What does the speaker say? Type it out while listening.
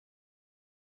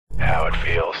how it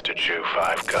feels to chew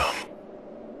 5 gum.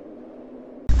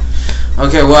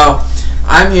 Okay, well,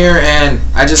 I'm here and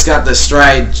I just got the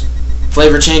Stride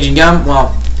flavor changing gum.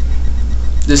 Well,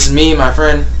 this is me, my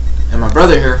friend, and my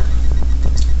brother here.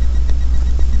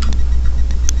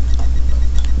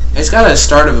 It's got a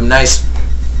start of a nice...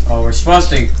 Oh, we're supposed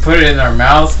to put it in our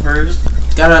mouth first?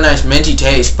 It's got a nice minty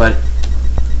taste, but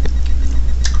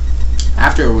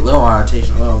after a little while it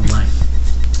tastes a little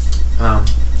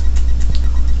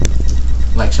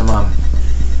like some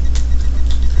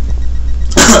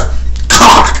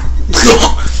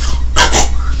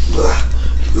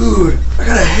Dude, I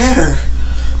got a hair.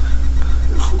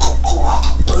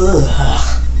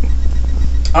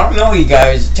 I don't know, you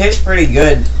guys. It tastes pretty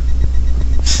good.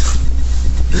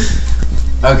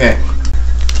 Okay.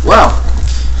 Well,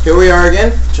 here we are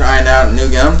again, trying out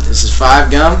new gum. This is 5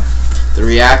 gum, the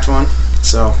React one.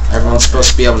 So everyone's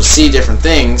supposed to be able to see different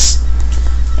things.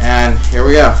 And here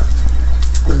we go.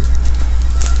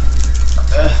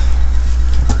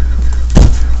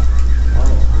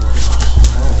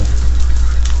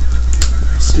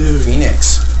 Dude,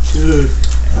 Phoenix. dude,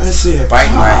 I see a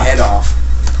Biting my cock. head off.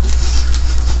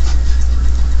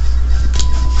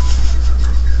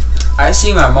 I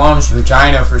see my mom's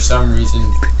vagina for some reason.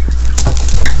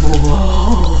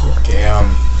 Whoa. Okay,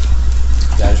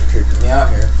 you guys are creeping me out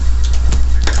here.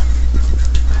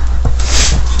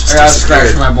 I gotta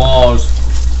scratch my balls.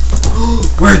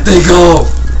 Where'd they go?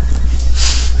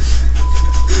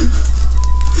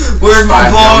 Where'd my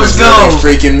balls go?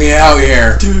 Really freaking me out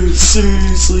here. Dude,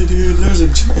 seriously, dude, there's a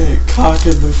giant cock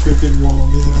in the freaking wall,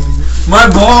 man. My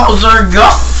balls are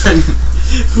gone.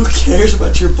 Who cares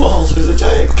about your balls? There's a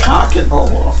giant cock in the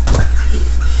wall.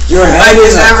 Your I head can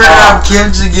is a never have cock.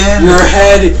 kids again. Your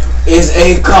head is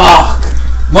a cock.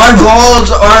 My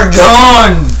balls are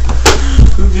gone.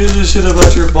 Who gives a shit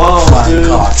about your balls, Flying dude?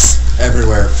 cocks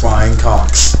everywhere. Flying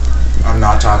cocks. I'm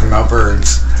not talking about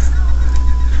birds.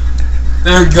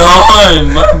 They're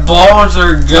gone. My balls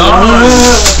are gone.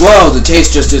 Whoa, the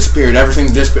taste just disappeared.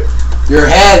 Everything disappeared. Your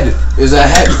head is a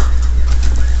head.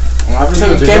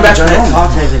 Everything came back to giant cock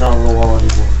normal. hanging on the wall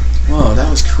anymore. Whoa, that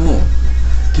was cool.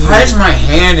 Dude. Why is my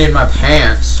hand in my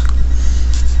pants?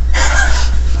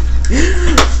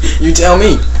 You tell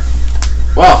me.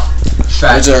 Well,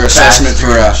 that's our assessment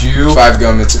for Jew. 5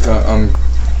 gum. It's a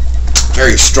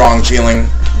very strong feeling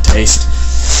taste.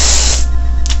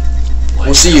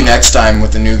 We'll see you next time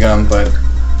with the new gum, but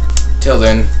till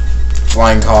then,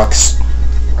 flying cocks.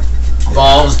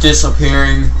 Balls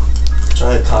disappearing.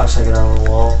 Giant cocks hanging out on the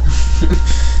wall.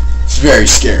 It's very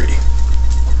scary.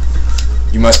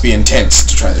 You must be intense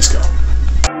to try this gum.